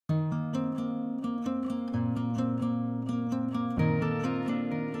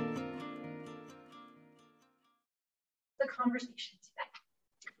conversation today.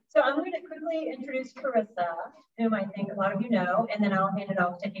 So I'm going to quickly introduce Carissa, whom I think a lot of you know, and then I'll hand it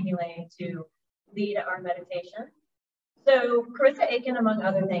off to Amy Lane to lead our meditation. So Carissa Aiken, among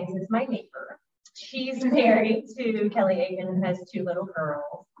other things, is my neighbor. She's married to Kelly Aiken and has 2 little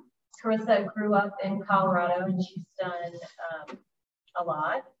girls. Carissa grew up in Colorado, and she's done a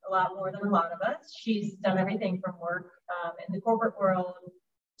lot more than a lot of us. She's done everything from work in the corporate world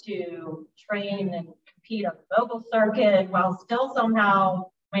to train and compete on the mobile circuit while still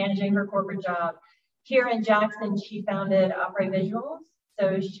somehow managing her corporate job. Here in Jackson, she founded Opera Visuals.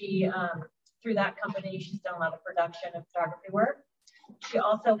 So she, through that company, she's done a lot of production and photography work. She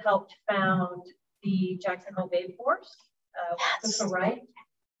also helped found the Jackson Hole Babe Force, Social Right.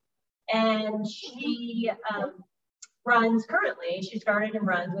 And she she started and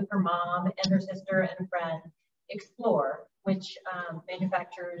runs with her mom and her sister and a friend, Explore, which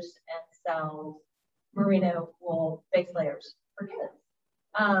manufactures and sells merino wool base layers for kids.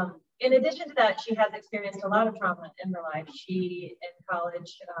 In addition to that, she has experienced a lot of trauma in her life. She, in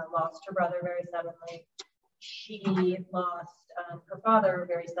college, lost her brother very suddenly. She lost her father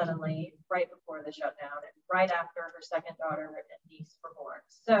very suddenly right before the shutdown and right after her second daughter and niece were born.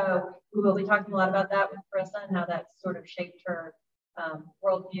 So we will be talking a lot about that with Carissa and how that sort of shaped her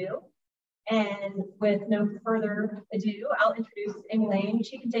worldview. And with no further ado, I'll introduce Amy Lane.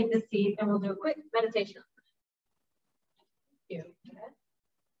 She can take this seat and we'll do a quick meditation. Thank you.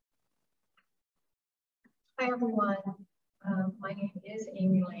 Hi, everyone. My name is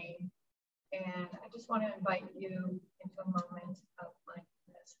Amy Lane, and I just want to invite you into a moment of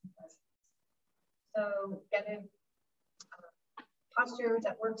mindfulness and presence. So get a posture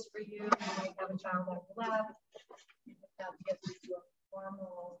that works for you. You might have a child on your lap. You can get into a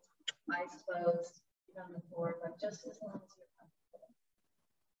formal, eyes closed, feet on the floor, but just as long as you're comfortable.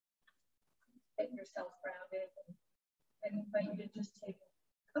 Get yourself grounded, and invite you to just take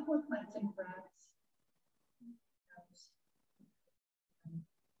a couple of cleansing breaths.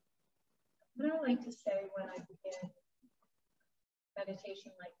 What I like to say when I begin meditation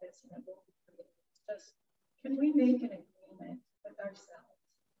like this, and it will be pretty, just can we make an agreement with ourselves?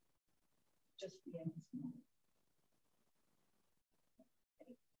 Just be in this moment.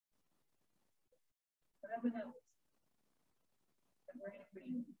 Whatever that is, we're in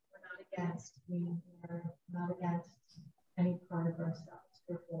agreement. We're not against. We are not against any part of ourselves.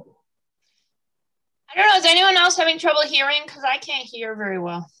 We're full. I don't know, is anyone else having trouble hearing? Because I can't hear very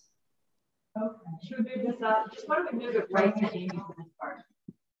well. Okay. Should we move this up? Just why don't we move it right to Amy for this part?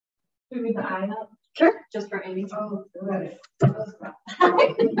 Should we move the eye up? Sure. Just for Amy. Oh, good.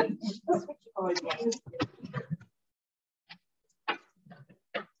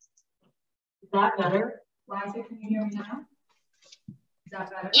 Is that better? Liza, can you hear me now? Is that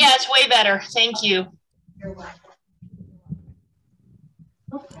better? Yeah, it's way better. Thank you. You're welcome.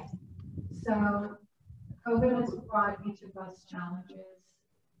 Okay. So COVID has brought each of us challenges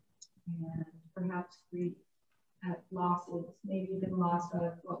and perhaps grief at losses, maybe even loss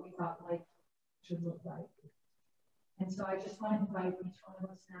of what we thought life should look like. And so I just want to invite each one of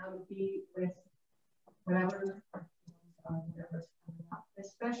us now to be with whatever's coming up,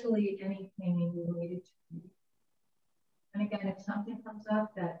 especially anything related to grief. And again, if something comes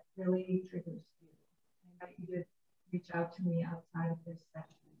up that really triggers you, I invite you to reach out to me outside of this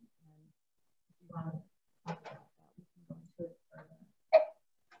session. And if you want to talk about that, we can go into it further.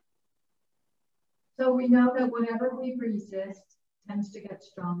 So we know that whatever we resist tends to get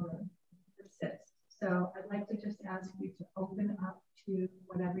stronger, persist. So I'd like to just ask you to open up to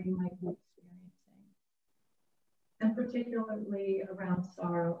whatever you might be experiencing, and particularly around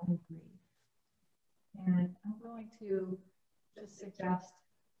sorrow and grief. And I'm going to just suggest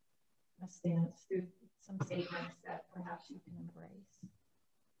a stance through some statements that perhaps you can embrace.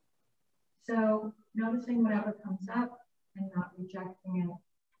 So noticing whatever comes up and not rejecting it,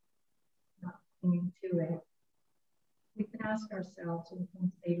 not clinging to it, we can ask ourselves, and we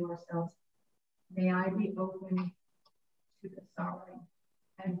can say to ourselves, may I be open to the sorrow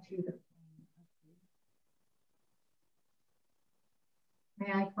and to the pain of grief.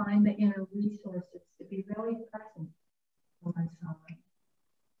 May I find the inner resources to be really present for my sorrow.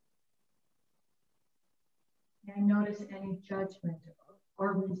 May I notice any judgment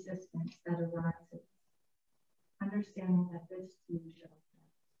or resistance that arises, understanding that this too shall pass.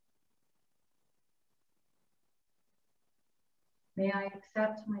 May I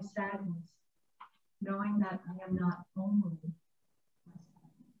accept my sadness, knowing that I am not only my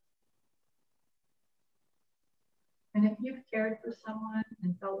sadness. And if you've cared for someone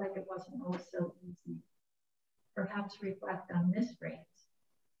and felt like it wasn't always so easy, perhaps reflect on this phrase.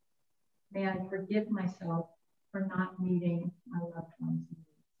 May I forgive myself for not meeting my loved one's needs.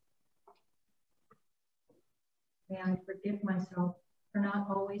 May I forgive myself for not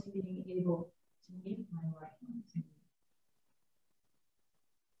always being able to meet my loved one's needs.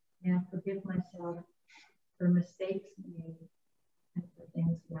 May I forgive myself for mistakes made and for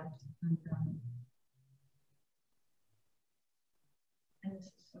things left undone. And this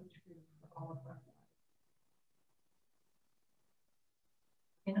is so true for all of our lives.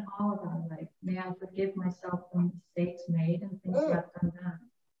 In all of our life, may I forgive myself for mistakes made and things left undone.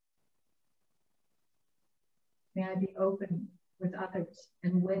 May I be open with others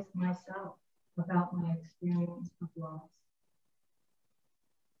and with myself about my experience of loss.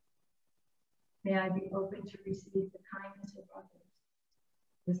 May I be open to receive the kindness of others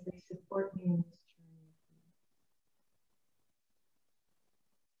as they support me in this journey.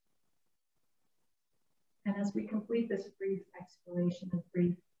 And as we complete this brief exploration of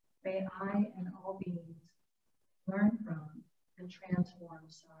grief, may I and all beings learn from and transform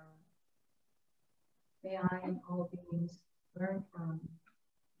sorrow. May I and all beings learn from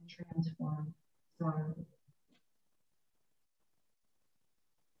and transform sorrow.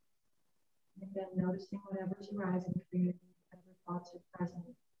 And then noticing whatever's arising for you, whatever thoughts are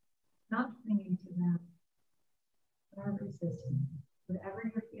present, not clinging to them, nor resisting. Whatever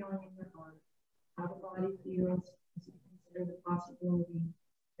you're feeling in your heart, how the body feels as you consider the possibility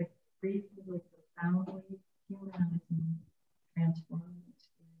that grief is a profoundly humanizing, transforming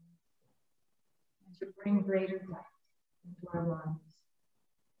experience, and to bring greater depth into our lives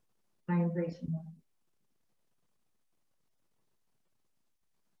by embracing them.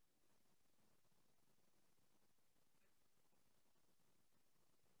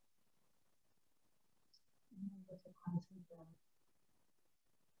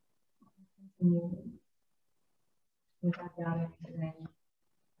 Continue with that gathering today.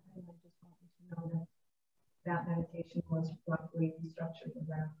 I just want you to know that that meditation was roughly structured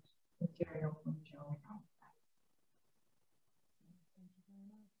around material from Joe.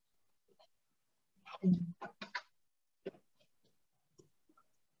 Thank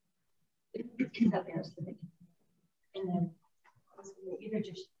you very much. And then we'll either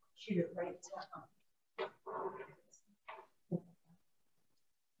just shoot it right to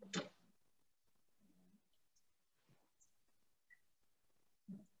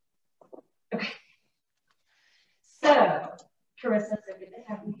Okay. So, Carissa, so good to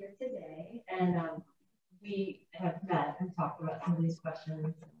have you here today. And we have met and talked about some of these questions.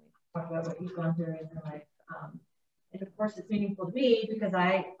 And we talked about what you've gone through in your life. And of course, it's meaningful to me because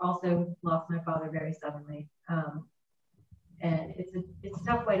I also lost my father very suddenly. And it's a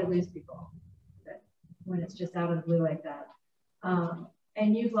tough way to lose people when it's just out of the blue like that.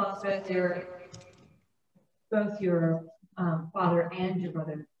 And you've lost both your father and your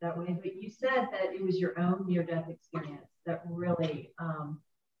brother that way, but you said that it was your own near-death experience that really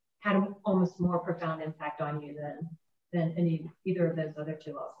had almost more profound impact on you than either of those other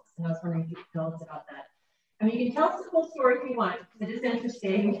two losses. And I was wondering if you could tell us about that. I mean, you can tell us the whole story if you want, because it is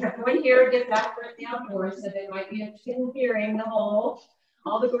interesting. Everyone here gets back for the outdoors, so they might be interested in hearing all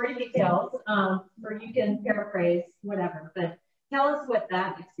the gory details, or you can paraphrase, whatever. But tell us what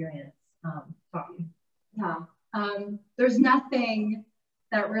that experience taught you. Yeah. There's nothing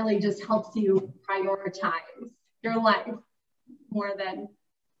that really just helps you prioritize your life more than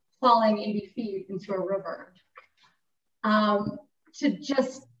falling 80 feet into a river. To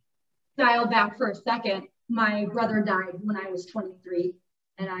just dial back for a second, my brother died when I was 23,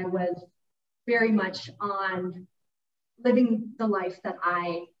 and I was very much on living the life that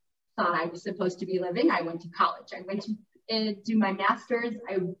I thought I was supposed to be living. I went to college. I went to do my master's.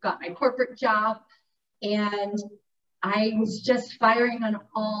 I got my corporate job. And I was just firing on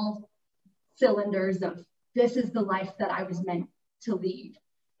all cylinders of this is the life that I was meant to lead.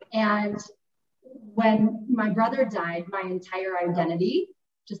 And when my brother died, my entire identity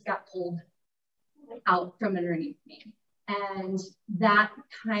just got pulled out from underneath me. And that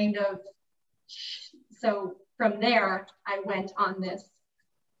kind of, so from there, I went on this,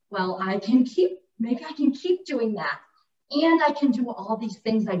 well, maybe I can keep doing that. And I can do all these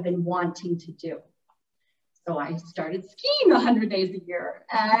things I've been wanting to do. So I started skiing 100 days a year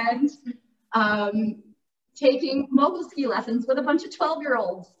and taking mogul ski lessons with a bunch of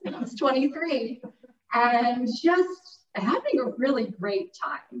 12-year-olds when I was 23 and just having a really great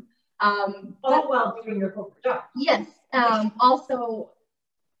time. All while doing your corporate job. Yes. Also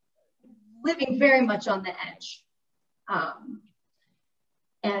living very much on the edge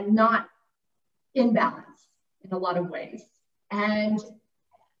and not in balance in a lot of ways. And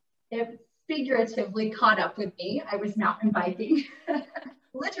it figuratively caught up with me. I was mountain biking.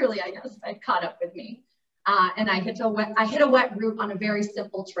 Literally, I guess, it caught up with me. and I hit a wet route on a very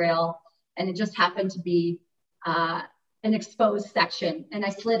simple trail, and it just happened to be an exposed section, and I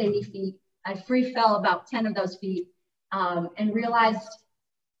slid 80 feet. I free fell about 10 of those feet, and realized,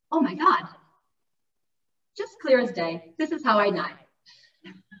 oh my God, just clear as day, this is how I died.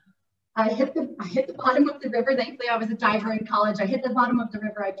 I hit the bottom of the river. Thankfully, I was a diver in college. I hit the bottom of the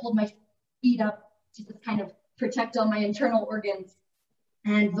river. I pulled my feet up to just kind of protect all my internal organs.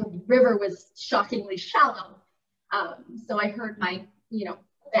 And the river was shockingly shallow. So I heard my,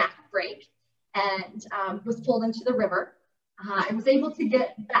 back break and was pulled into the river. I was able to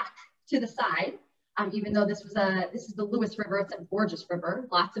get back to the side, even though this is the Lewis River. It's a gorgeous river,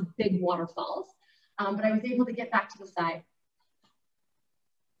 lots of big waterfalls. But I was able to get back to the side.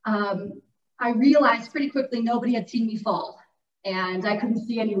 I realized pretty quickly nobody had seen me fall, and I couldn't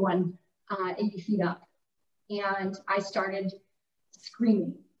see anyone 80 feet up. And I started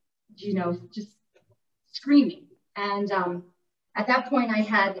screaming, just screaming. And at that point I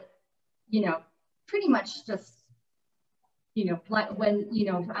had, pretty much just,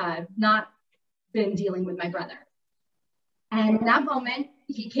 not been dealing with my brother. And in that moment,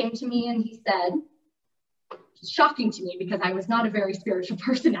 he came to me and he said, shocking to me because I was not a very spiritual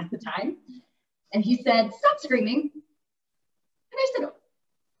person at the time. And he said, stop screaming. And I said,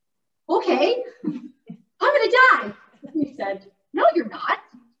 okay, I'm gonna die. And he said, no, you're not.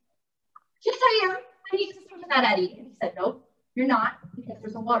 Yes, I am. I need to swim in that eddy. And he said, nope, you're not, because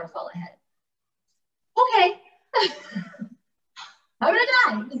there's a waterfall ahead. Okay. I'm gonna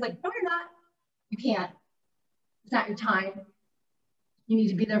die. He's like, no, you're not. You can't. It's not your time. You need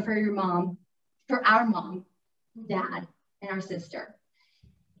to be there for your mom, for our mom, dad, and our sister.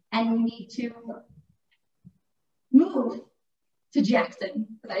 And we need to move to Jackson.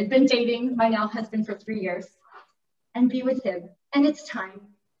 I've been dating my now husband for 3 years and be with him. And it's time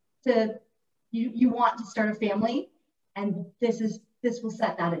to, you want to start a family, and this will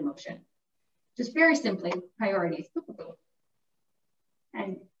set that in motion. Just very simply, priorities.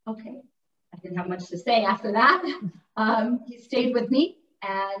 And okay, I didn't have much to say after that. He stayed with me,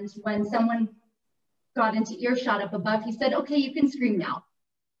 and when someone got into earshot up above, he said, okay, you can scream now.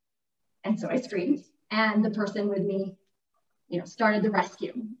 And so I screamed, and the person with me, started the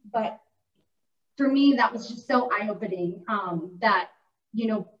rescue. But for me, that was just so eye-opening that,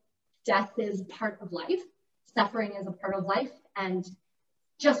 death is part of life, suffering is a part of life. And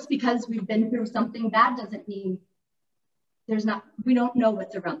just because we've been through something bad doesn't mean we don't know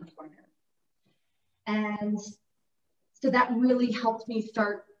what's around the corner. And so that really helped me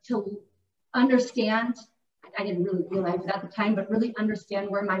start to understand, I didn't really realize it at the time, but really understand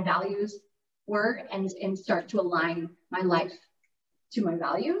where my values were and start to align my life to my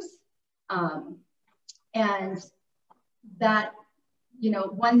values. And that,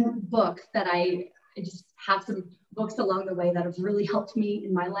 one book that I just have some books along the way that have really helped me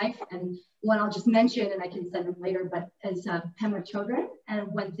in my life. And one I'll just mention, and I can send them later, but is Pema Chodron and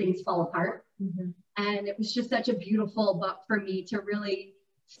When Things Fall Apart. Mm-hmm. And it was just such a beautiful book for me to really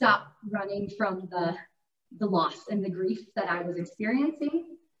stop running from the loss and the grief that I was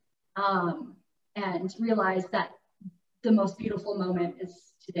experiencing, and realize that the most beautiful moment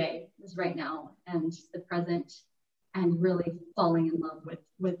is today, is right now, and the present, and really falling in love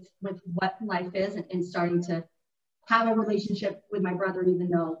with what life is, and starting to have a relationship with my brother, even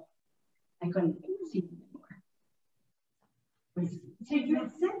though I couldn't see him anymore. So you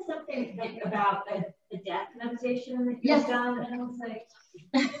had said something about the death meditation that you've done, and I was like,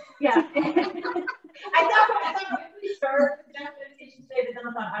 yeah. I thought when we started the death meditation today, but then I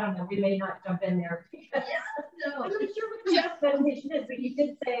thought, I don't know, we may not jump in there because I'm not sure what the death meditation is, but you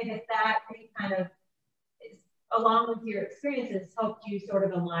did say that really kind of, along with your experiences, helped you sort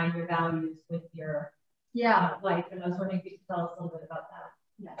of align your values with your life. And I was wondering if you could tell us a little bit about that.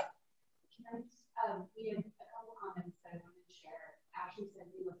 Yeah. Can I just, we have a couple comments that I wanted to share. Ashley said,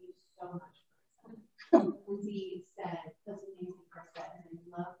 we love you so much. Lindsay said, that's amazing, Krista, and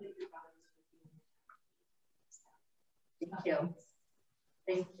I love that your values with you. Thank you.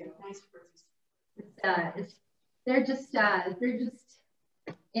 Thank you. Nice words. They're just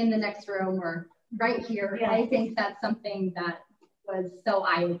in the next room or right here. Yeah. I think that's something that was so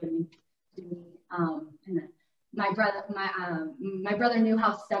eye-opening to me. And my brother knew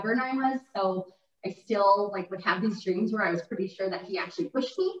how stubborn I was, so I still would have these dreams where I was pretty sure that he actually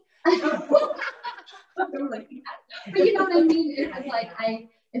pushed me. But you know what I mean? It was like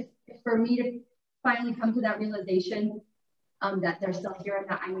if for me to finally come to that realization that they're still here and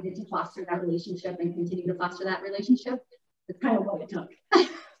that I needed to foster that relationship and continue to foster that relationship, that's kind of what it took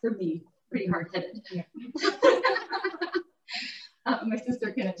for me. Pretty hard-headed. Yeah. My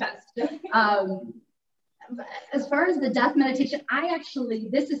sister can attest. as far as the death meditation,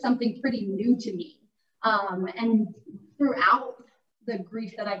 this is something pretty new to me. And throughout the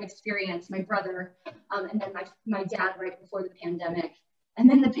grief that I've experienced, my brother, and then my dad right before the pandemic, and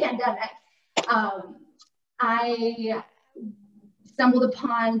then the pandemic, I stumbled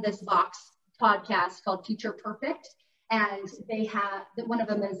upon this Vox podcast called Future Perfect. And they have, one of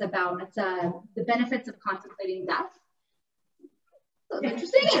them is about the benefits of contemplating death. So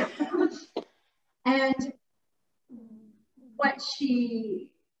interesting. And what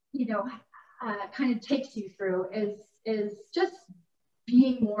she, kind of takes you through is just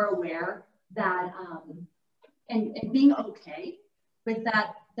being more aware that, and being okay with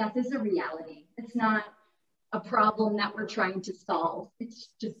that death is a reality. It's not a problem that we're trying to solve. It's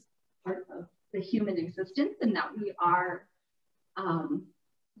just part of the human existence, and that we are,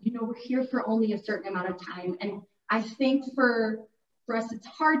 we're here for only a certain amount of time. And I think for us, it's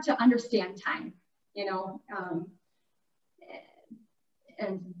hard to understand time,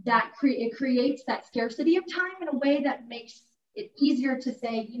 and that it creates that scarcity of time in a way that makes it easier to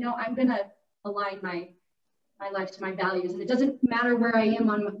say, I'm going to align my life to my values. And it doesn't matter where I am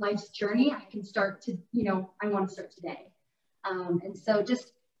on life's journey. I can start to, I want to start today. And so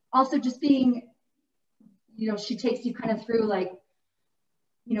just being, she takes you kind of through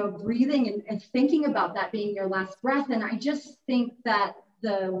breathing and thinking about that being your last breath. And I just think that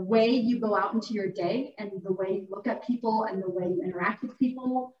the way you go out into your day and the way you look at people and the way you interact with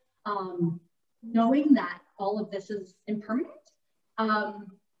people, knowing that all of this is impermanent,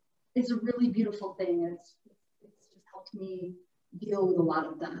 is a really beautiful thing. It's just helped me deal with a lot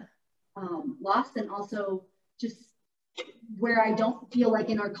of the loss, and also just where I don't feel like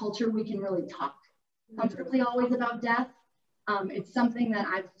in our culture we can really talk comfortably always about death. It's something that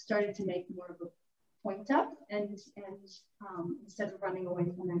I've started to make more of a point of, and instead of running away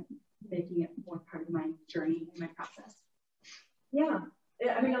from it, making it more part of my journey and my process. Yeah,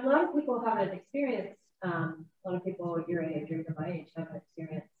 I mean, a lot of people haven't experienced, a lot of people your age or even my age haven't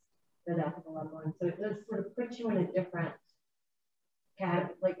experienced the death of a loved one. So it does sort of put you in a different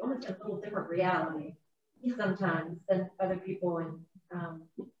like almost a little different reality sometimes than other people, and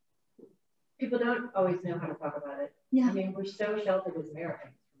people don't always know how to talk about it. Yeah, I mean, we're so sheltered as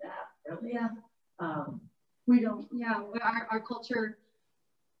Americans from that, really. Yeah, we don't. Yeah, our culture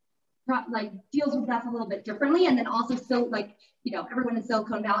deals with death a little bit differently, and then also still everyone in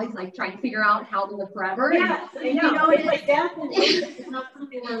Silicon Valley is trying to figure out how to live forever. Yes, I know. It's like death is not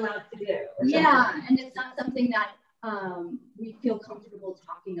something we're allowed to do. Yeah, and it's not something that we feel comfortable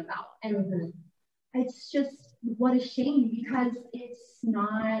talking about, and it's just what a shame, because it's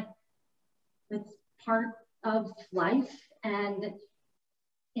part of life, and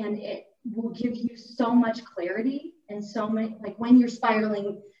it will give you so much clarity and so many, when you're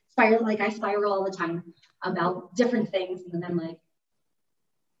spiraling, I spiral all the time about different things, and then I'm like,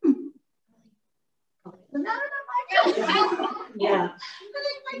 yeah. But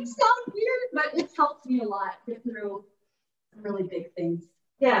it might sound weird, but it's helped me a lot get through really big things.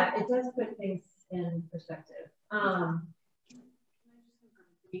 Yeah, it does put things in perspective.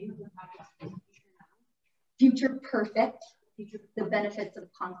 Future Perfect, the benefits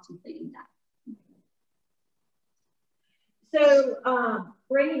of contemplating that. So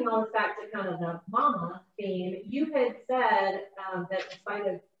bringing all this back to kind of the mama theme, you had said that in spite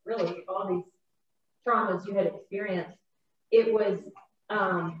of really all these traumas you had experienced, it was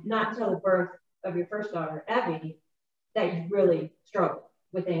not until the birth of your first daughter, Evie, that you really struggled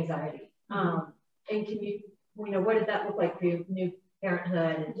with anxiety. And can you, what did that look like for you, new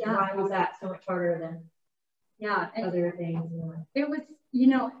parenthood? And why was that so much harder than other things? It was,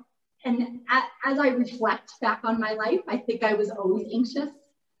 and as I reflect back on my life, I think I was always anxious.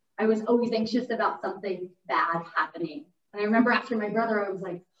 I was always anxious about something bad happening. And I remember after my brother, I was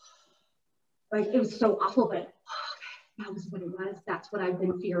like it was so awful, but that was what it was. That's what I've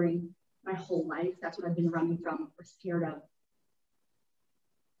been fearing my whole life. That's what I've been running from or scared of.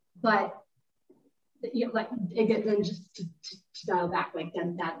 But then just to dial back,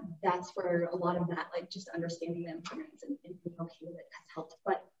 that's where a lot of that, just understanding the impermanence and being okay with it has helped.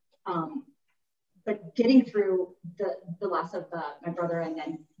 But getting through the loss of my brother and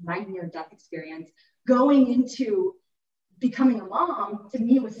then my near-death experience, going into becoming a mom, to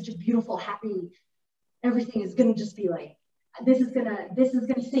me was such a beautiful, happy, everything is gonna just be this is gonna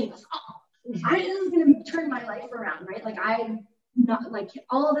save us all. This is gonna turn my life around, right? I'm not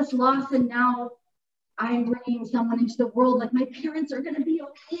all of this loss, and now I'm bringing someone into the world, my parents are gonna be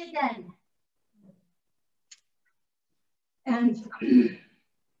okay again. And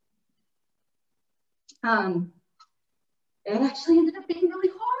it actually ended up being really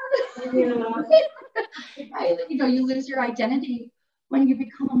hard. Right? You know, you lose your identity when you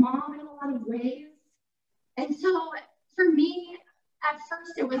become a mom in a lot of ways. And so for me, at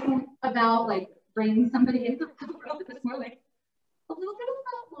first, it wasn't about like bringing somebody into the world. It was more like a little bit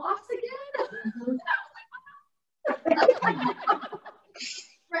about loss again.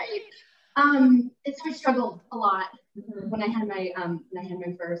 Right. And so I struggled a lot when I had my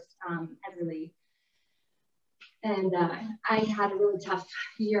first Everly. And I had a really tough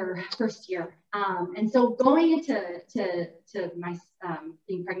first year. And so going into my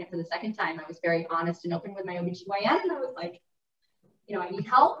being pregnant for the second time, I was very honest and open with my OBGYN, and I was like, you know, I need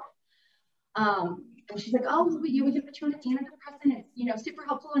help. And she's like, oh, we can put you on an antidepressant. It's, you know, super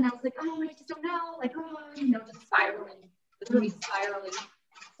helpful. And I was like, oh, I just don't know. Like, oh, you know, just spiraling. So I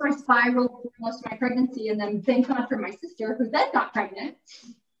spiraled through most of my pregnancy. And then thank God for my sister, who then got pregnant.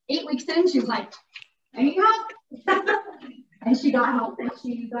 8 weeks in, she was like, I need help. And she got help, and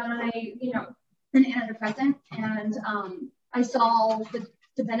she got on an antidepressant. And I saw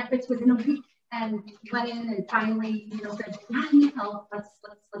the benefits within a week, and went in and finally, you know, said, I need help. Let's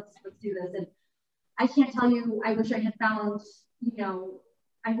do this. And I can't tell you, I wish I had found, you know,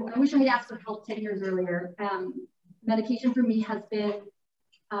 I wish I had asked for help 10 years earlier. Medication for me has been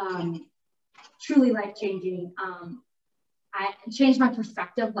truly life-changing. I changed my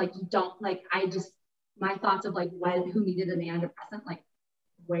perspective. Like, you don't, like, my thoughts of like who needed an antidepressant, like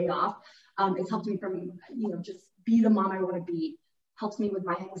way off. It's helped me from, you know, just be the mom I want to be, helps me with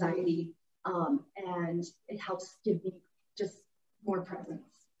my anxiety. And it helps give me just more presence.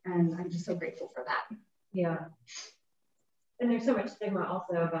 And I'm just so grateful for that. Yeah. And there's so much stigma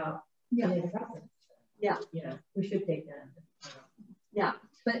also about antidepressants. Yeah. Yeah. We should take them. Yeah.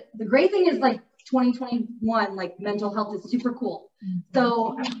 But the great thing is, like, 2021, like, mental health is super cool.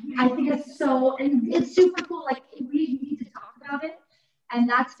 So I think it's super cool. Like, we need to talk about it. And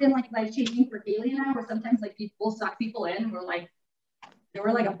that's been like life-changing for Kaylee and I, where sometimes like people suck people in. We're like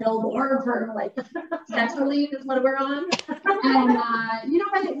a billboard for like sex relief is what we're on. And we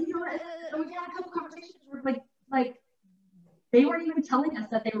had a couple conversations where like they weren't even telling us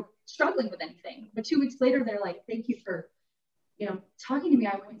that they were struggling with anything. But 2 weeks later, they're like, thank you for, you know, talking to me.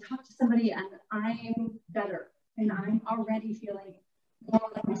 I went to talk to somebody and I'm better, and I'm already feeling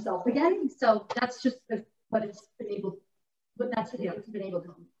more like myself again. So that's just what it's been able to do.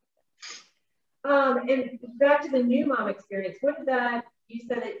 And back to the new mom experience, what did that, you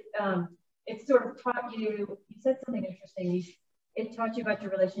said it sort of taught you said something interesting. It taught you about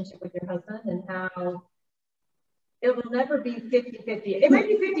your relationship with your husband and how it will never be 50-50. It might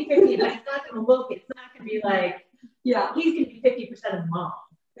be 50-50, but it's not going to look, it's not going to be like, yeah, he's going to be 50% of mom.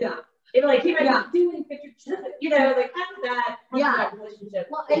 Yeah. It, like, he might be doing 50%, you know, like, how does that relationship?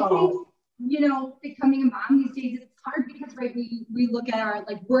 Well, I think, you know, becoming a mom these days, it's hard because, right, we look at our,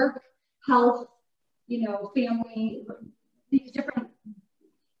 like, work, health, you know, family, these different,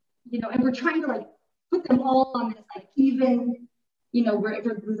 you know, and we're trying to, like, put them all on this, like, even, you know, where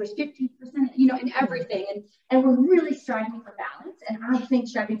there's 50%, you know, in everything. And we're really striving for balance. And I think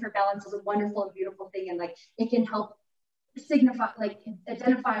striving for balance is a wonderful and beautiful thing. And, like, it can help signify, like,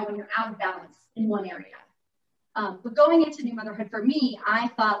 identify when you're out of balance in one area. But going into new motherhood, for me, I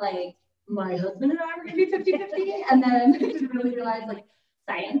thought, like, my husband and I were going to be 50-50. And then I didn't really realize, like,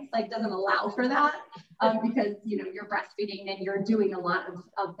 science, like, doesn't allow for that because, you know, you're breastfeeding and you're doing a lot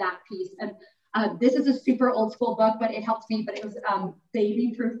of that piece. And this is a super old school book, but it helped me. But it was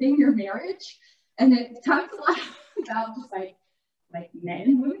Baby Proofing Your Marriage. And it talks a lot about just like men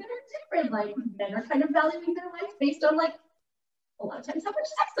and women are different. Like, men are kind of valuing their life based on, like, a lot of times how much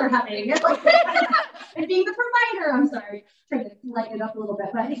sex they're having and, like, and being the provider. I'm sorry, trying to lighten it up a little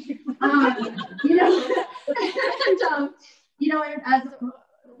bit, but you know, and you know, as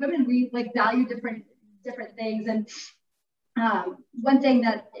women, we like value different things. And one thing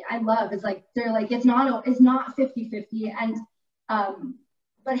that I love is, like, they're like, it's not 50-50, and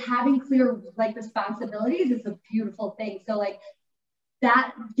but having clear, like, responsibilities is a beautiful thing. So, like,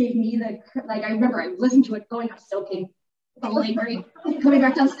 that gave me I remember I listened to it going up soaking, a little angry, coming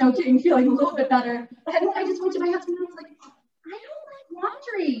back down soaking, feeling a little bit better. And I just went to my husband and I was like, I don't like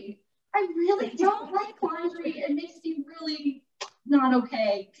laundry. I really don't like laundry. It makes me really not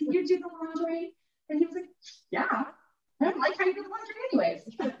okay. Can you do the laundry? And he was like, yeah, I don't like how you do the laundry anyways.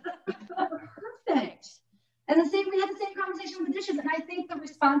 Perfect. And we had the same conversation with the dishes. And I think the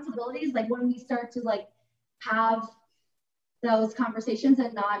responsibilities, like, when we start to, like, have those conversations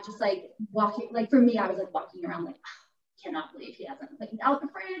and not just, like, walking, like, for me, I was, like, walking around like, oh, cannot believe he hasn't cleaned out the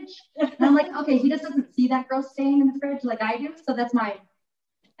fridge. And I'm like, okay, he just doesn't see that gross stain in the fridge like I do. So that's my,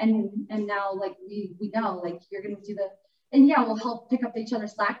 and now, like, we know, like, you're going to do and yeah, we'll help pick up each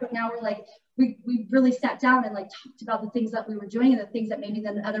other's slack. But now we're like, we really sat down and like talked about the things that we were doing and the things that maybe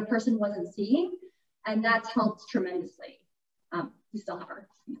the other person wasn't seeing. And that's helped tremendously. We still have our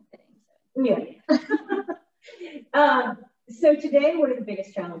things. Yeah. So today, what are the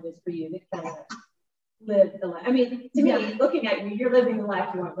biggest challenges for you to kind of live the life? I mean, to me, looking at you, you're living the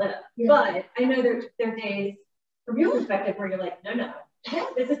life you want to live. Yeah. But I know there are days, from your perspective, where you're like, no,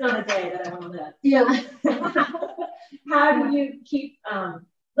 this is not a day that I want to live. Yeah. How do you keep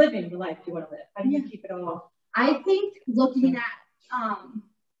living the life you want to live? How do you keep it all? I think looking at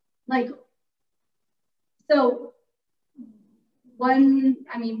so one,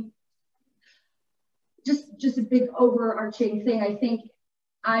 I mean, just a big overarching thing. I think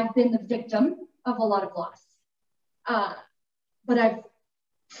I've been the victim of a lot of loss, but I've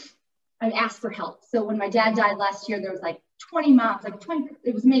asked for help. So when my dad died last year, there was like 20 moms,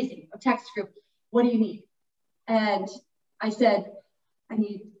 it was amazing, a text group. What do you need? And I said,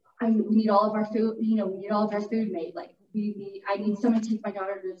 we need all of our food, we need all of our food made. Like I need someone to take my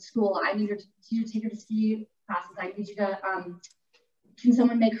daughter to school. I need you to take her to ski classes. I need you to, can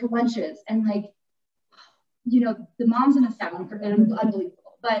someone make her lunches? And like, the moms in the family are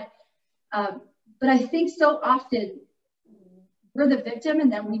unbelievable. But I think so often we're the victim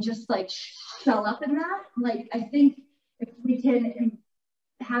and then we just like shell up in that. Like, I think if we can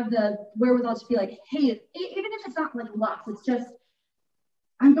have the wherewithal to be like, hey, even if it's not like loss, it's just,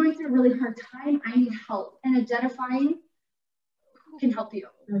 I'm going through a really hard time, I need help, and identifying who can help you.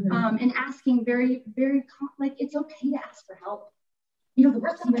 And asking very, very, like, it's okay to ask for help. The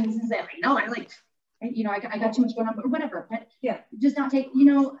worst of things is that, I got too much going on, or whatever, but just not take,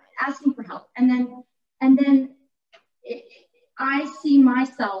 asking for help. And then I see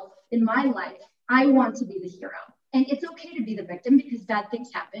myself in my life, I want to be the hero. And it's okay to be the victim because bad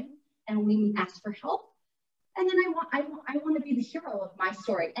things happen and we ask for help. And then I want to be the hero of my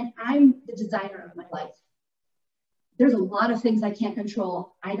story. And I'm the designer of my life. There's a lot of things I can't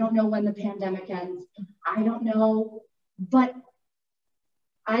control. I don't know when the pandemic ends. I don't know, but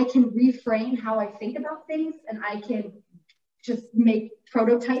I can reframe how I think about things, and I can just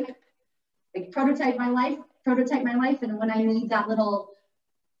prototype my life. And when I need that little,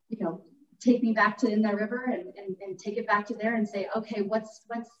 take me back to in that river and take it back to there and say, okay, what's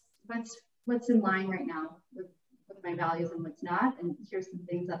in line right now with my values and what's not, and here's some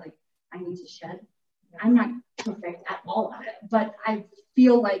things that like I need to shed. I'm not perfect at all at it, but I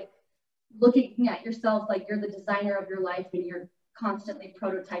feel like looking at yourself like you're the designer of your life and you're constantly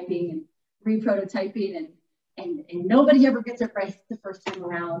prototyping and reprototyping and nobody ever gets it right the first time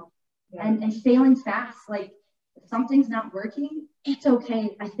around. And failing fast. Like if something's not working, it's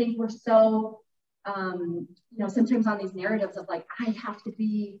okay. I think we're so sometimes on these narratives of like I have to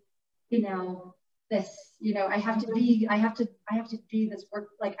be this, I have to be this work,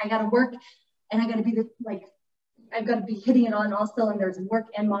 like I gotta work and I gotta be I've got to be hitting it on all cylinders and work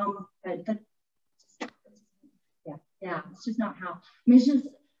and mom, but it's just not how. I mean, it's just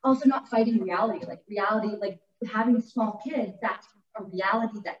also not fighting reality, like having small kids, that's a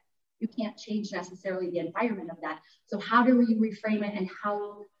reality that you can't change necessarily the environment of that. So how do we reframe it and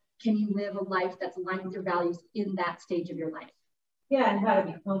how can you live a life that's aligned with your values in that stage of your life? Yeah, and how to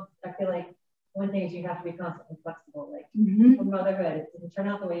be I feel like one thing is you have to be constantly flexible. Like for motherhood, it didn't turn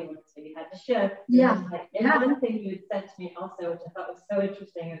out the way you wanted, so you had to shift. One thing you had said to me also, which I thought was so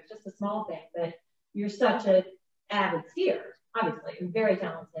interesting, it was just a small thing, but you're such an avid skier, obviously, and very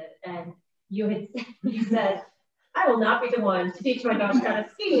talented. And you said, I will not be the one to teach my daughter how to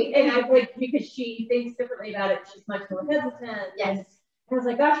ski. And I like because she thinks differently about it, she's much more hesitant. Yes. And I was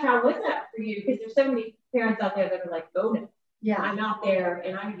like, gosh, how was that for you? Because there's so many parents out there that are like, oh no. Yeah, I'm out there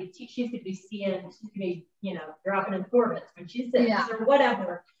and I'm going to be she's going to be skiing, she's going to be, dropping in orbits when she's 6 or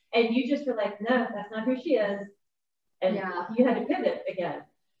whatever. And you just were like, no, that's not who she is. And you had to pivot again.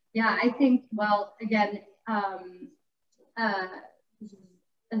 Yeah, I think, well, again,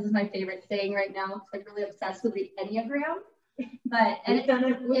 this is my favorite saying right now. It's like really obsessed with the Enneagram. But we've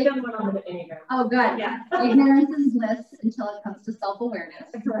done one on the Enneagram. Oh, good. Yeah. Ignorance is bliss until it comes to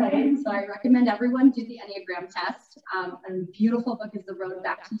self-awareness. Right. So I recommend everyone do the Enneagram test. A beautiful book is The Road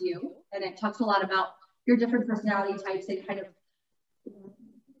Back to You, and it talks a lot about your different personality types and kind of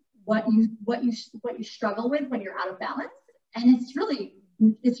what you struggle with when you're out of balance. And it's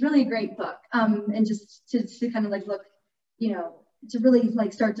really a great book. And just to kind of like look, to really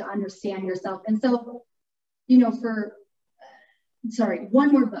like start to understand yourself. And so,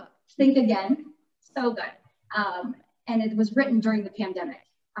 one more book, Think Again, so good. And it was written during the pandemic.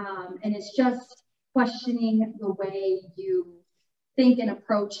 And it's just questioning the way you think and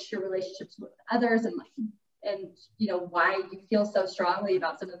approach your relationships with others and like and you know, why you feel so strongly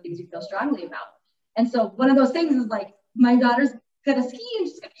about some of the things you feel strongly about. And so one of those things is like, my daughter's gonna ski and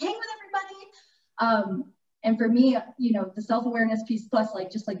she's gonna hang with everybody. And for me, you know, the self-awareness piece plus like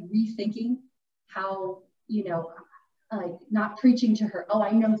just like rethinking how, you know, like not preaching to her, oh,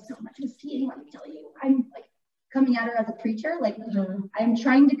 I know so much of skiing, let me tell you. I'm like coming at her as a preacher, like I'm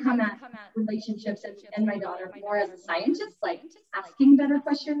trying to come at relationships and my daughter more as a scientist, like asking better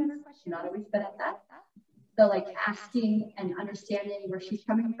questions, not always good at that. So like asking and understanding where she's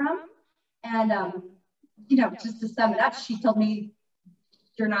coming from. And, you know, just to sum it up, she told me,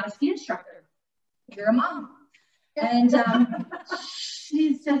 you're not a ski instructor, you're a mom. And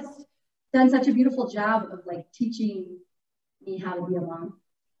she's just done such a beautiful job of like teaching me how to be a mom.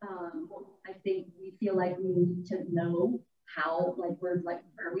 I think we feel like we need to know how, like we're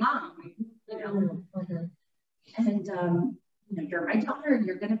mom, you know. And you know, you're my daughter, and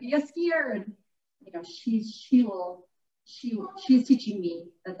you're gonna be a skier, and you know, she's teaching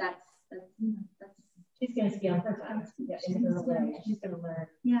me that's she's gonna ski on her time. Yeah, in her way. She's gonna learn.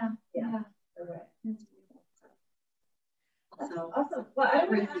 Yeah. Okay. That's beautiful. So awesome. Well, I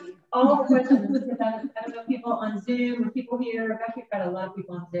don't have all the questions because I don't know people on Zoom or people here. Rebecca, you've got a lot of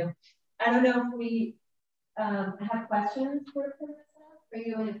people on Zoom. I don't know if we have questions for Carissa. Are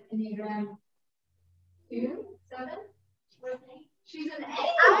you an Enneagram 2, 7? She's an 8.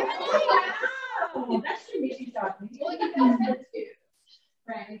 Wow. That should be she's talking. Well, you guys said 2.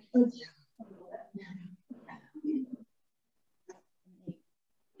 Right.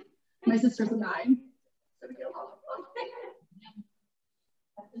 My sister's a 9. So we get a lot of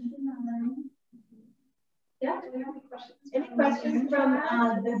Yeah, do we have any questions? Any questions from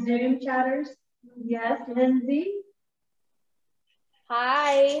the Zoom chatters? Yes, Lindsay.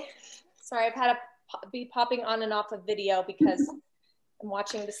 Hi. Sorry, I've had to be popping on and off of video because I'm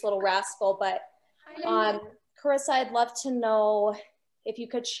watching this little rascal, but Carissa, I'd love to know if you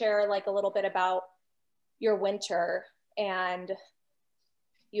could share like a little bit about your winter. And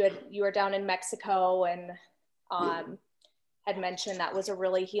you were down in Mexico and had mentioned that was a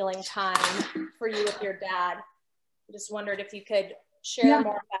really healing time for you with your dad. I just wondered if you could share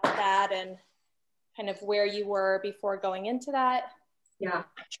more about that and kind of where you were before going into that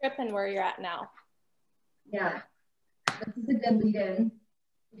trip and where you're at now. Yeah, this is a good lead in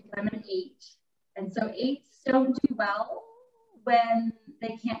because I'm an 8. And so 8s don't do well when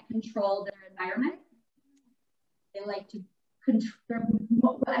they can't control their environment. They like to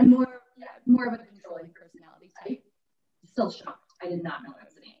control, I'm more of a controlling personality type. Still shocked. I did not know I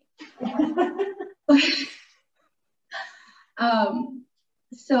was an 8.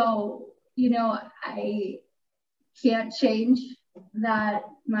 So, you know, I can't change that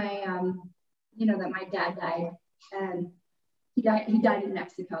my, you know, that my dad died, and he died in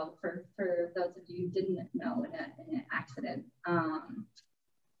Mexico for those of you who didn't know, in an accident.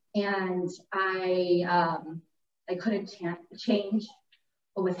 And I couldn't change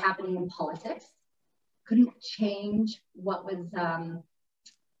what was happening in politics. Couldn't change what was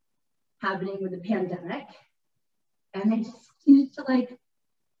happening with the pandemic. And I just needed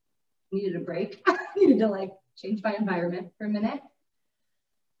a break. Needed to like change my environment for a minute.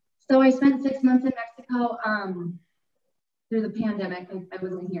 So I spent 6 months in Mexico through the pandemic. I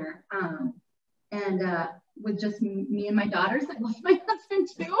wasn't here. And with just me and my daughters. I lost my husband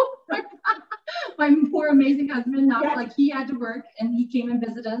too. My poor amazing husband, like he had to work and he came and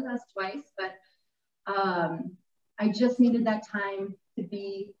visited us twice, but I just needed that time to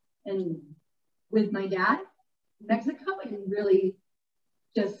be with my dad in Mexico and really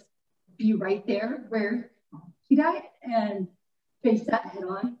just be right there where he died and face that head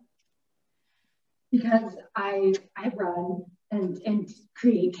on, because I run and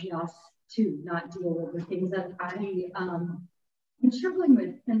create chaos to not deal with the things that I am struggling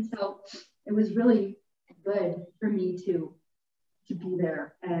with. And so it was really good for me to be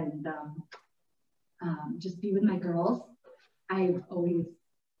there and just be with my girls. I've always,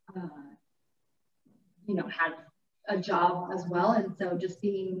 you know, had a job as well. And so just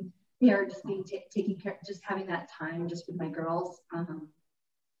being there, just being taking care, just having that time just with my girls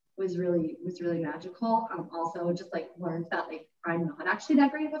was really magical. Also just like learned that like I'm not actually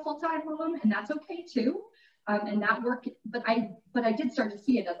that great of a full-time mom, and that's okay too. And that work, but I did start to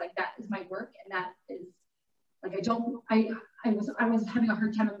see it as like, that is my work, and that is like, I was having a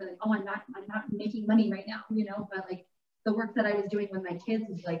hard time of like, oh, I'm not making money right now, you know, but like the work that I was doing with my kids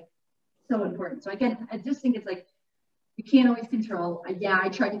is like so important. So again, I just think it's like, you can't always control. I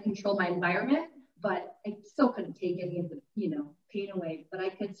tried to control my environment, but I still couldn't take any of the, you know, pain away, but I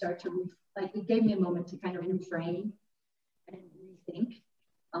could start to, like, it gave me a moment to kind of reframe and rethink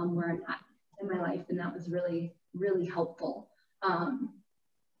where I'm at in my life. life, and that was really, really helpful.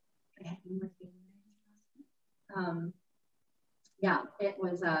 Yeah, it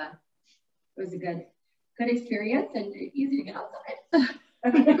was a good experience and easy to get outside.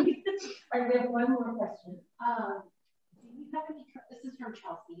 Okay. All right, we have one more question. Do you have any, this is from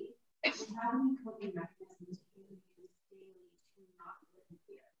Chelsea, do you have any coping mechanisms you use daily to not live in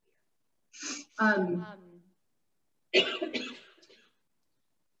fear?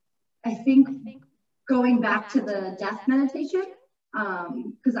 I think going back to the death meditation,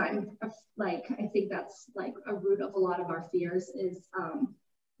 because I'm like, I think that's like a root of a lot of our fears is,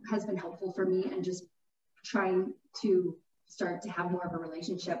 has been helpful for me, and just trying to start to have more of a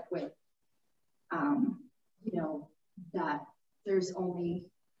relationship with, you know, that there's only,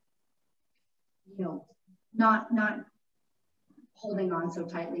 you know, not holding on so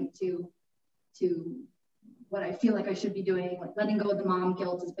tightly to what I feel like I should be doing. Like letting go of the mom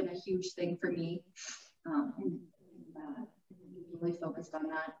guilt has been a huge thing for me. And really focused on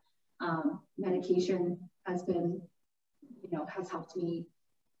that. Medication has been, you know, has helped me,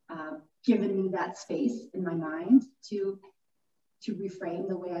 given me that space in my mind to reframe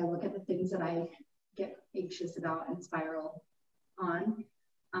the way I look at the things that I get anxious about and spiral on.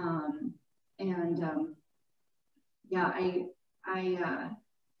 Yeah, I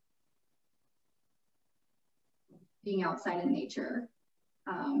being outside in nature,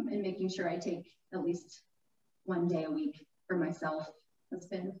 and making sure I take at least one day a week for myself has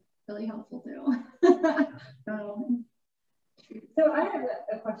been really helpful too. So I have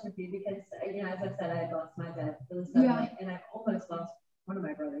a question for you, because, you know, as I said, I had lost my dad really suddenly, and I almost lost one of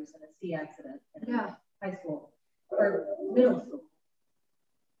my brothers in a ski accident in high school or middle school.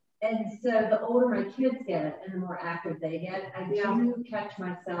 And so the older my kids get and the more active they get, I do catch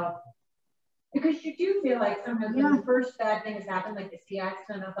myself, because you do feel like sometimes when the first bad thing has happened, like the ski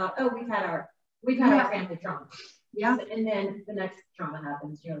accident, I thought, oh, we've had our family trauma. Yeah. And then the next trauma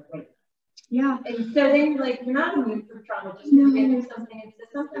happens, you're like, wait. Yeah. And so then you're like, you're not immune from trauma just because you get through something. And so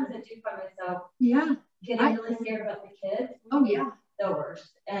sometimes I do find myself getting really scared about the kids. Oh yeah. The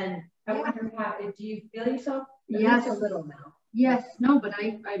worst. And I wonder how, do you feel yourself? Yes. A little now. Yes. No, but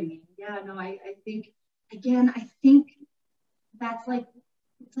I mean, yeah, no, I think, again, I think that's like,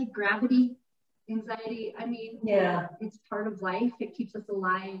 it's like gravity, anxiety. I mean, yeah, it's part of life. It keeps us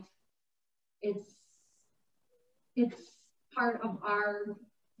alive. It's part of our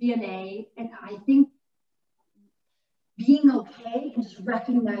DNA. And I think being okay and just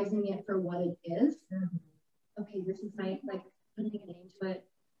recognizing it for what it is. Okay, this is my, like, putting a name to it.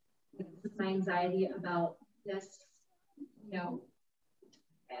 This is my anxiety about this, you know,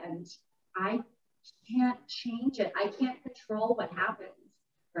 and I can't change it. I can't control what happens,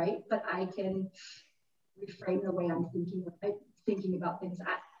 right? But I can reframe the way I'm thinking about things.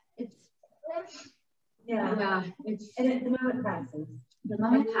 It's and the moment passes. The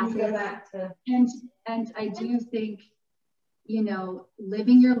moment passes. Go back to... And I do think, you know,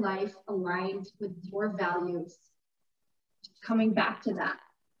 living your life aligned with your values, coming back to that,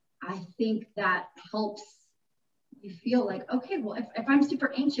 I think that helps you feel like, okay, well, if I'm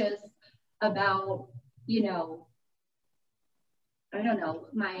super anxious about, you know, I don't know,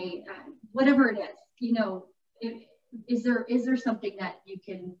 my, whatever it is, you know, is there something that you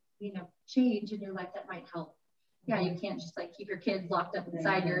can, you know, change in your life that might help? Yeah, you can't just like keep your kids locked up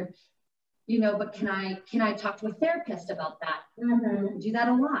inside your, you know, but can I talk to a therapist about that? Do that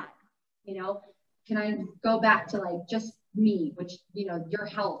a lot, you know? Can I go back to like just me, which, you know, your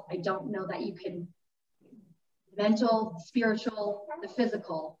health? I don't know that you can, mental, spiritual, the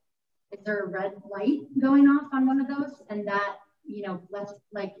physical. Is there a red light going off on one of those? And that, you know, let's,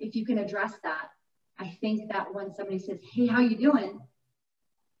 like, if you can address that, I think that when somebody says, hey, how you doing?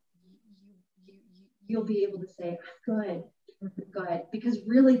 You'll be able to say, good, good. Because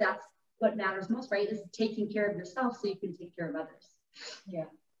really that's what matters most, right? Is taking care of yourself so you can take care of others. Yeah.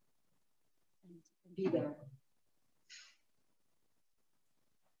 And be there.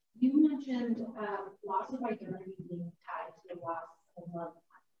 You mentioned loss of identity being tied to the loss of love.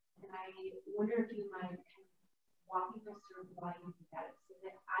 And I wonder if you might walk me through why you think that is. So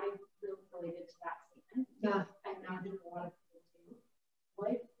that I really related to that statement. Yeah. I imagine a lot of people do.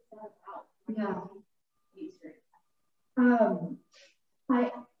 What is that about? Yeah.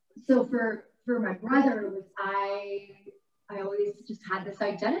 So for my brother, I always just had this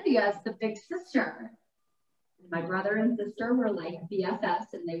identity as the big sister. My brother and sister were like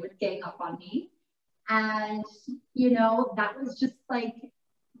BFFs, and they would gang up on me. And, you know, that was just like,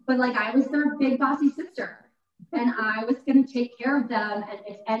 but like I was their big bossy sister, and I was going to take care of them. And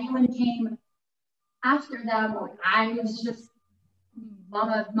if anyone came after them, like I was just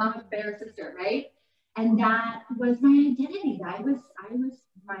mama bear sister, right? And that was my identity. I was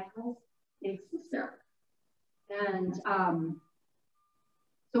Michael's big sister. And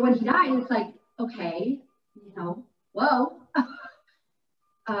so when he died, it's like, okay, you know, whoa.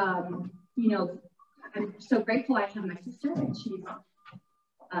 You know, I'm so grateful I have my sister, and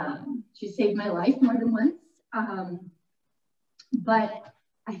she's saved my life more than once. But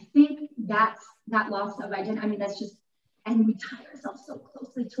I think that loss of identity, I mean, that's just, and we tie ourselves so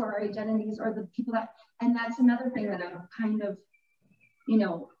closely to our identities or the people that, and that's another thing that I'm kind of, you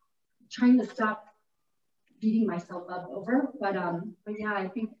know, trying to stop beating myself up over. But yeah, I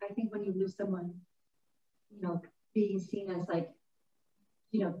think when you lose someone, you know, being seen as like,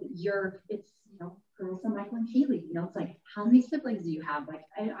 you know, it's, you know, Carissa, Michael, and Kaylee, you know, it's like, how many siblings do you have? Like,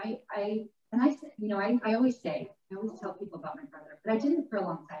 I you know, I always tell people about my brother, but I didn't for a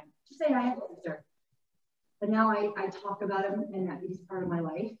long time. Just say I have a sister. But now I talk about him, and that he's part of my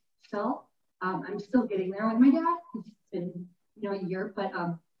life still. I'm still getting there with my dad. It's been, you know, a year, but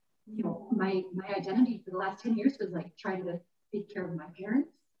you know, my identity for the last 10 years was like trying to take care of my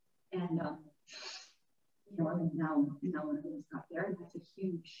parents, and you know, and now one of them is not there, and that's a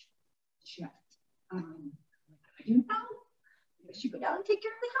huge shift. What do I do now? I should go down and take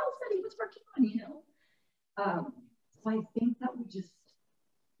care of the house that he was working on, you know. So I think that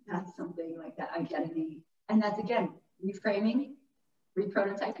that's something like that identity, and that's again reframing,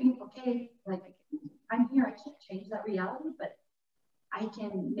 reprototyping. Okay, like I'm here, I can't change that reality, but I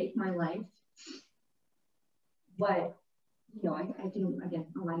can make my life what, you know, I can again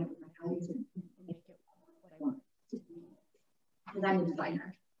align it with my values and make it what I want to be. Because I'm a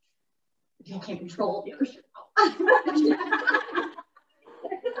designer. You can't control the other shit.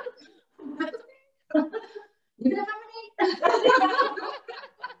 Even if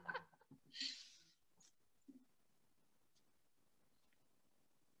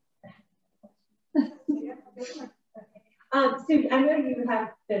Sue, I know you have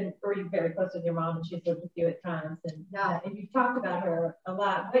been very close with your mom, and she's lived with you at times, and you've talked about her a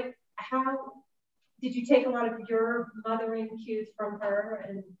lot. But how did you take a lot of your mothering cues from her?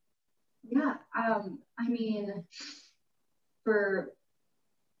 And yeah, I mean,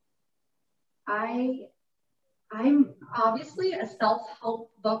 I'm obviously a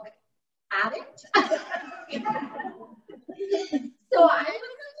self-help book addict. So I listen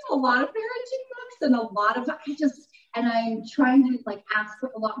to a lot of parenting books and a lot of, and I'm trying to like ask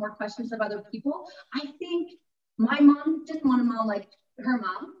a lot more questions of other people. I think my mom didn't want a mom like her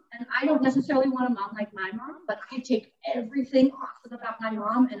mom, and I don't necessarily want a mom like my mom, but I take everything awesome about my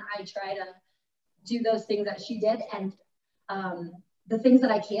mom and I try to do those things that she did. And the things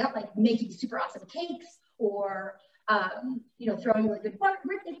that I can't, like making super awesome cakes or, you know, throwing really good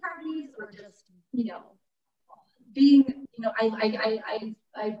birthday parties, or just, you know, being, you know,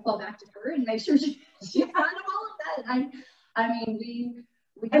 I fall back to her and make sure she's proud of all of that. And I mean,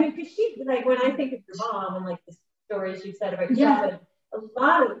 because she, like, when I think of your mom and like the stories you said about your childhood, a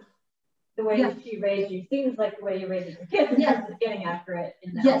lot of the way that she raised you seems like the way you raised your kids in terms of getting after it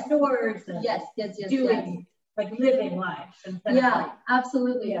in the outdoors and doing like living life.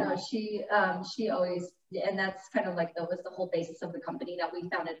 Absolutely. Yeah. No, she always, and that's kind of like was the whole basis of the company that we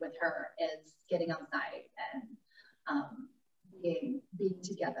founded with her, is getting outside and being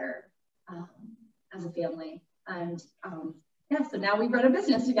together as a family. And so now we run a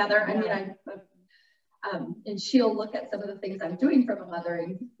business together. I mean, and she'll look at some of the things I'm doing from a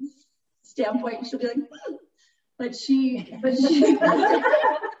mothering standpoint, and she'll be like, but she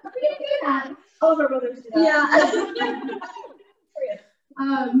all of our mothers do that.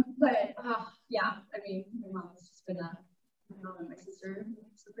 Yeah. I mean, my mom has just been my mom and my sister.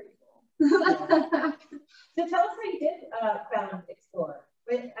 It's so pretty cool. So tell us how you did found Explore.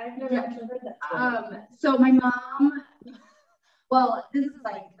 I've never actually heard that story. So my mom, well, this is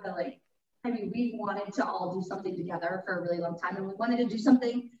I mean, we wanted to all do something together for a really long time, and we wanted to do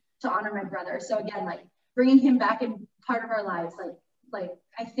something to honor my brother. So again, like bringing him back in part of our lives, like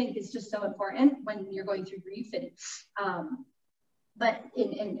I think is just so important when you're going through grief, and but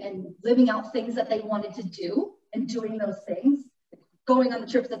in living out things that they wanted to do and doing those things, going on the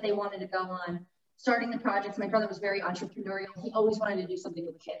trips that they wanted to go on, starting the projects. My brother was very entrepreneurial. He always wanted to do something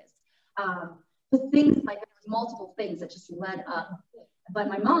with the kids. The things, like there was multiple things that just led up. But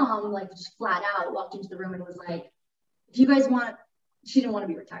my mom, like just flat out walked into the room and was like, if you guys want, she didn't want to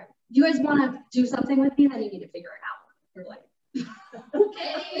be retired. If you guys want to do something with me, then you need to figure it out. We're like,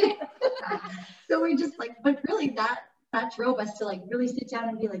 okay. So we just like, but really that drove us to like really sit down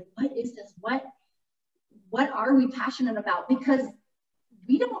and be like, what is this? What are we passionate about? Because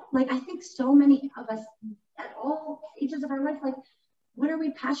we don't, like, I think so many of us at all ages of our life, like what are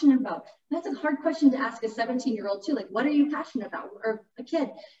we passionate about? That's a hard question to ask a 17-year-old too. Like, what are you passionate about? Or a kid.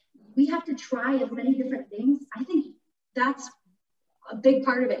 We have to try as many different things. I think that's a big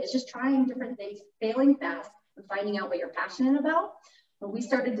part of it. Is just trying different things, failing fast, and finding out what you're passionate about. When we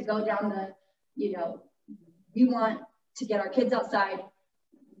started to go down the, you know, we want to get our kids outside.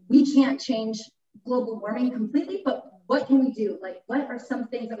 We can't change global warming completely, but what can we do? Like, what are some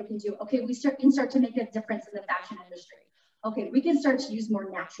things that we can do? Okay, we can start to make a difference in the fashion industry. Okay, we can start to use more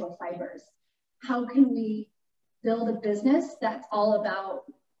natural fibers. How can we build a business that's all about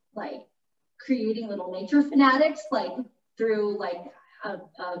like creating little nature fanatics, like through like a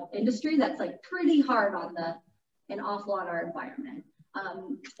industry that's like pretty hard on and awful on our environment.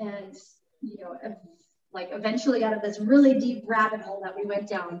 And, you know, like eventually out of this really deep rabbit hole that we went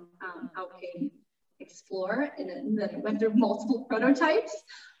down, how came Explore, and then it went through multiple prototypes.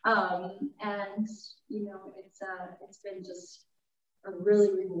 And, you know, it's been just a really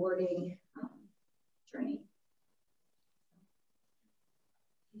rewarding journey.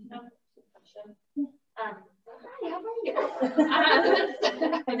 Hi, how are you?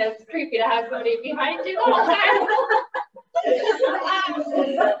 I know it's creepy to have somebody behind you the whole time.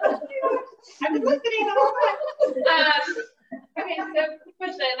 I'm listening the whole time. Okay, so quick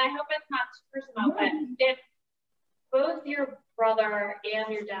question, I hope it's not too personal, but if both your brother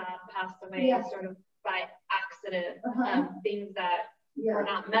and your dad passed away sort of by accident, things that were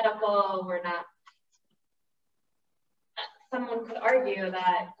not medical, were not, someone could argue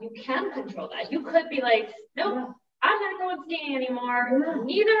that you can control that. You could be like, nope, I'm not going skiing anymore.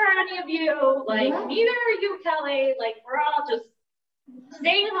 Neither are any of you. Like, neither are you, Kelly. Like, we're all just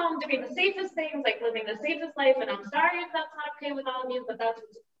staying home, doing the safest things, like living the safest life. And I'm sorry if that's not okay with all of you, but that's,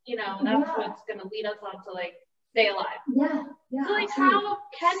 you know, that's what's going to lead us on to like stay alive. So like, how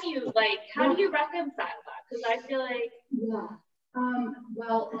can you, like, how do you reconcile that? Because I feel like.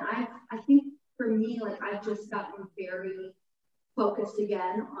 Well, and I think for me, like, I've just gotten very focused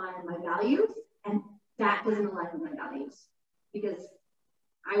again on my values, and that doesn't align with my values, because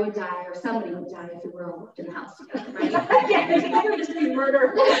I would die, or somebody would die if we were all in the house together, right? I would just be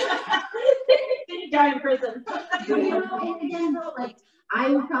murdered. Then you die in prison. You know, and again, though, like,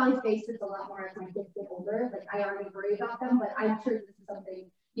 I would probably face this a lot more as my kids get older. Like, I already worry about them, but I'm sure this is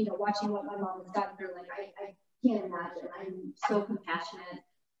something, you know, watching what my mom has gotten through, like, I can't imagine. I'm so compassionate,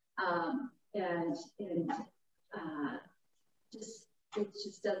 and just, it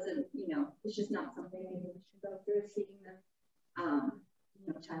just doesn't, you know, it's just not something maybe we should go through, seeing them, you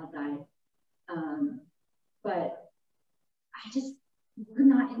know, child die. But we're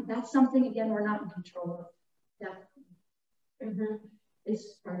not, that's something, again, we're not in control of. Definitely.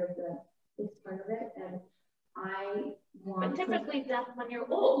 It's part of it. And I want. But typically death when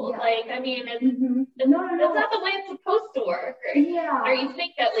you're old. Yeah. Like, I mean, it's, it's no. not the way it's supposed to work. Right? Yeah. Or you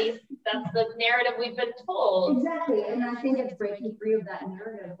think at least that's the narrative we've been told. Exactly. And I think it's breaking free of that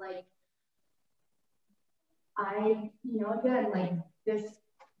narrative. Like, you know, again, like this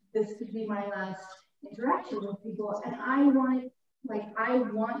could be my last interaction with people. And I want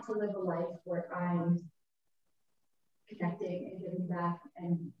to live a life where I'm connecting and giving back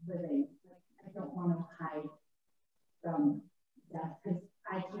and living. Like, I don't want to hide from death because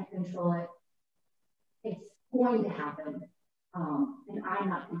I can't control it. It's going to happen, and I'm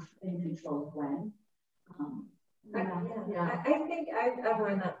not in control of when. I think I've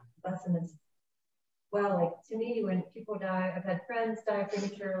learned that lesson as well. Like, to me, when people die, I've had friends die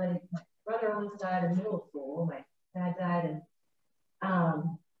prematurely. My brother almost died in middle school. My dad died,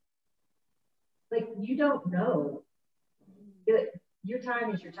 and like, you don't know. Your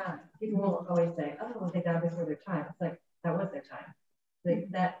time is your time. People will always say, "Oh, they died before their time." It's like, that was their time.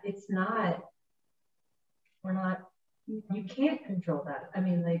 Like, that, it's not. We're not. You can't control that. I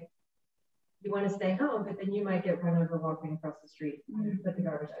mean, like, you want to stay home, but then you might get run over walking across the street and put the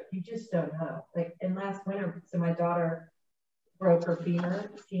garbage out. You just don't know. Like, and last winter, so my daughter broke her femur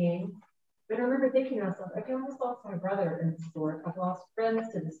skiing. But I remember thinking to myself, okay, I almost lost my brother in the sport. I've lost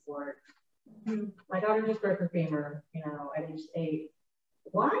friends to the sport. My daughter just broke her femur, you know, at age 8.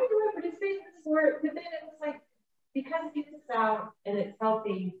 Why do I participate in the sport? But then it was like, because it's out and it's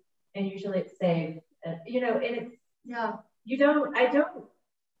healthy and usually it's safe, and, you know, and it's, you don't, I don't know.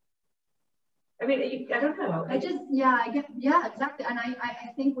 Exactly. And I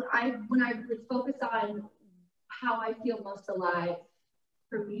think when I would focus on how I feel most alive,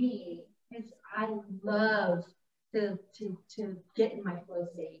 for me, is I love to get in my flow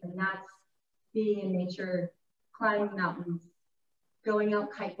state, and that's being in nature, climbing mountains, going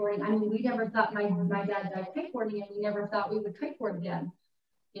out kiteboarding. I mean, we never thought, my dad died kiteboarding, and we never thought we would kiteboard again.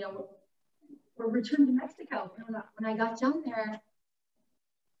 You know, we're returned to Mexico. When I got down there,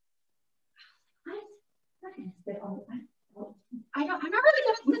 is that, oh, I'm not really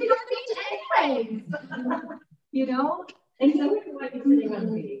going to the beach anyways. You know? And so sitting on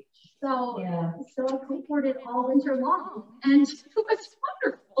the beach. So, yeah. So I skateboarded all winter long, and it was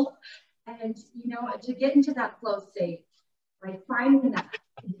wonderful. And, you know, to get into that flow state, like finding that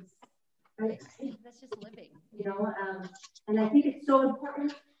is, that's just living, you know? And I think it's so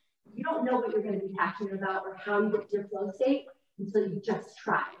important. You don't know what you're going to be passionate about or how you get to your flow state until you just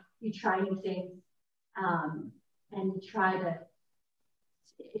try. You try new things, and you try to,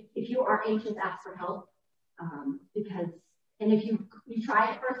 if you are anxious, ask for help, because, and if you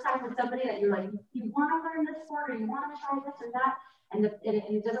try it first time with somebody that you're like, you want to learn this sport or you want to try this or that, and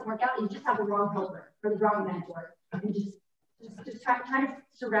it doesn't work out, you just have the wrong helper or the wrong mentor, and just try to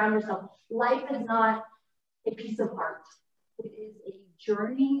surround yourself. Life is not a piece of art. It is a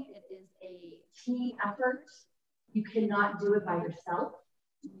journey. It is a team effort. You cannot do it by yourself.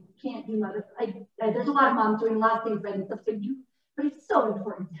 You can't do other. There's a lot of moms doing a lot of things, but it's so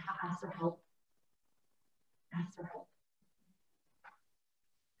important to ask for help. Ask for help.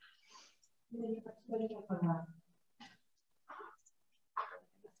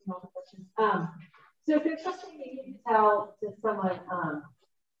 So if there's something that you can tell to someone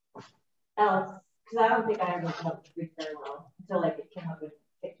else, because I don't think I ever helped read very well until like it came up with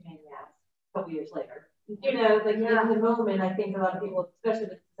kicked me in the ass a couple years later. You know, like in the moment, I think a lot of people, especially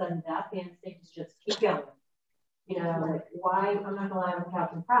with sudden death, the instinct is just keep going. You know, like why I'm not gonna lie on the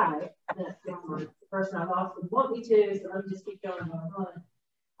couch and cry. The person I lost would want me to, so let me just keep going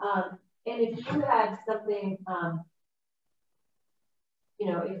on. And if you had something, you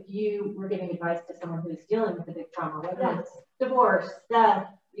know, if you were giving advice to someone who's dealing with a big trauma, whether it's divorce, death,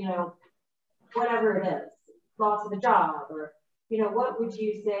 you know, whatever it is, loss of a job, or, you know, what would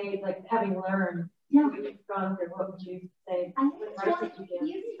you say, like having learned what you've gone through, what would you say? I think it's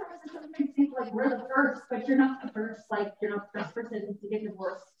really easy for us to sometimes think like we're the first, but you're not the first, like you're not the first person to get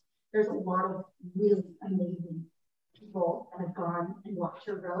divorced. There's a lot of really amazing people that have gone and walked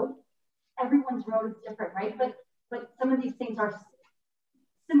your road. Everyone's road is different, right? But some of these things are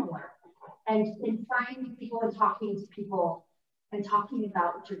similar. And in finding people and talking to people and talking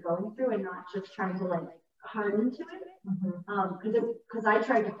about what you're going through and not just trying to like harden into it. Because I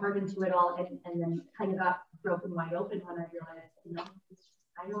tried to harden into it all and then kind of got broken wide open when I realized, you know,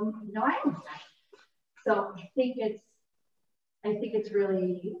 I don't know. So I think it's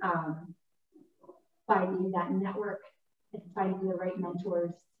really finding that network and finding the right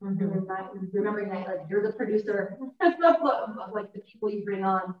mentors. Remembering that like you're the producer of like the people you bring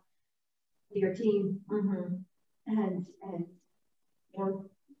on to your team, and or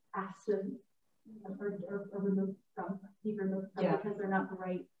ask to or remove from because they're not the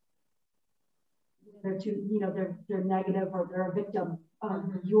right. They're too, you know, they're negative or they're a victim.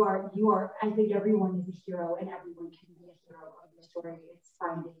 You are. I think everyone is a hero, and everyone can be a hero of the story. It's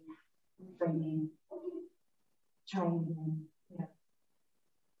finding, reframing, trying again. Yeah.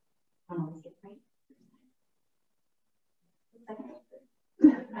 I don't always get right. I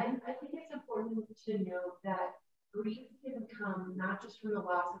think it's important to note that grief can come not just from the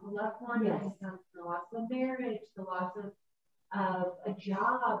loss of a loved one, it can come from the loss of a marriage, the loss of a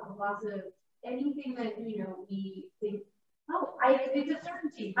job, the loss of anything that, you know, we think, it's a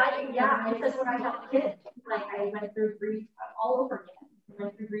certainty. Because when I had a kid, like I went through grief all over again. I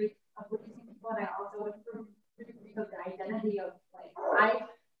went through grief of losing people, and I also went through grief of the identity of like, I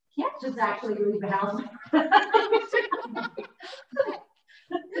can't just actually leave the house. It's hard.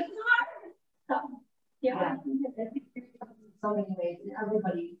 I think it comes in so many ways, and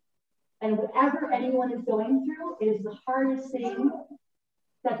everybody, and whatever anyone is going through, it is the hardest thing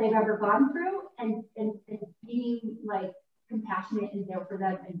that they've ever gone through, and being like compassionate and there for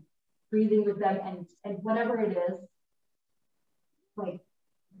them and breathing with them and whatever it is, like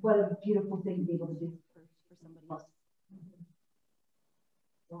what a beautiful thing to be able to do for somebody else.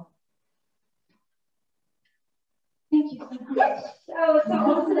 Thank you so much. So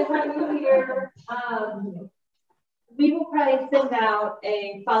also to have you here, we will probably send out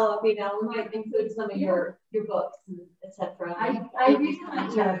a follow-up email. We might include some of your books, etc. I read my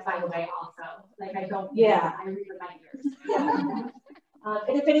ears, by the way, also. Like I don't. Yeah, I read my ears. Yeah.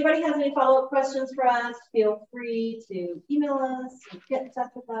 And if anybody has any follow-up questions for us, feel free to email us, get in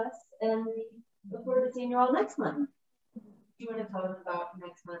touch with us, and we look forward to seeing you all next month. Do you want to tell us about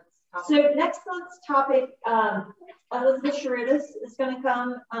next month's topic? So next month's topic, Elizabeth Sheridas is going to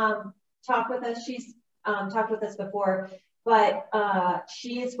come talk with us. She's talked with us before, but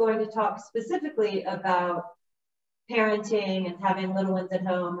she is going to talk specifically about parenting and having little ones at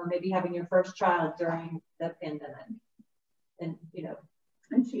home, or maybe having your first child during the pandemic. And you know,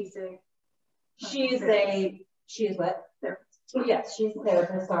 and she's She's what? Yes, she's a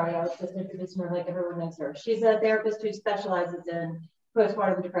therapist. Sorry, I was just introducing her like everyone knows her. She's a therapist who specializes in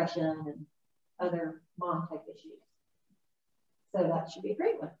postpartum depression and other mom type issues. So that should be a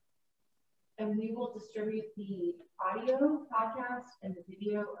great one. And we will distribute the audio podcast and the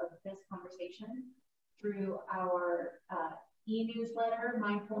video of this conversation through our e-newsletter,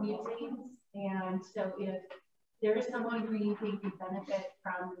 Mindful Musings. And so if there is someone who you think would benefit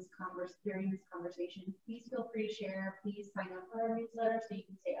from this during this conversation, please feel free to share. Please sign up for our newsletter so you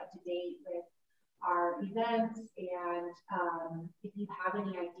can stay up to date with our events. And if you have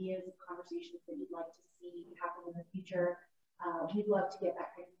any ideas of conversations that you'd like to see happen in the future, we'd love to get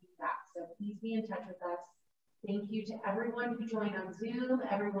that kind of feedback. So please be in touch with us. Thank you to everyone who joined on Zoom,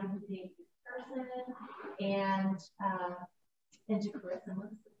 everyone who came in person, and to Carissa.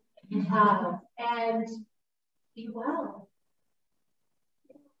 And be well.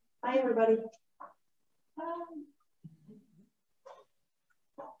 Bye, everybody.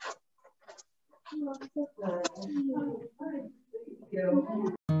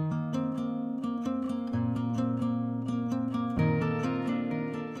 Bye.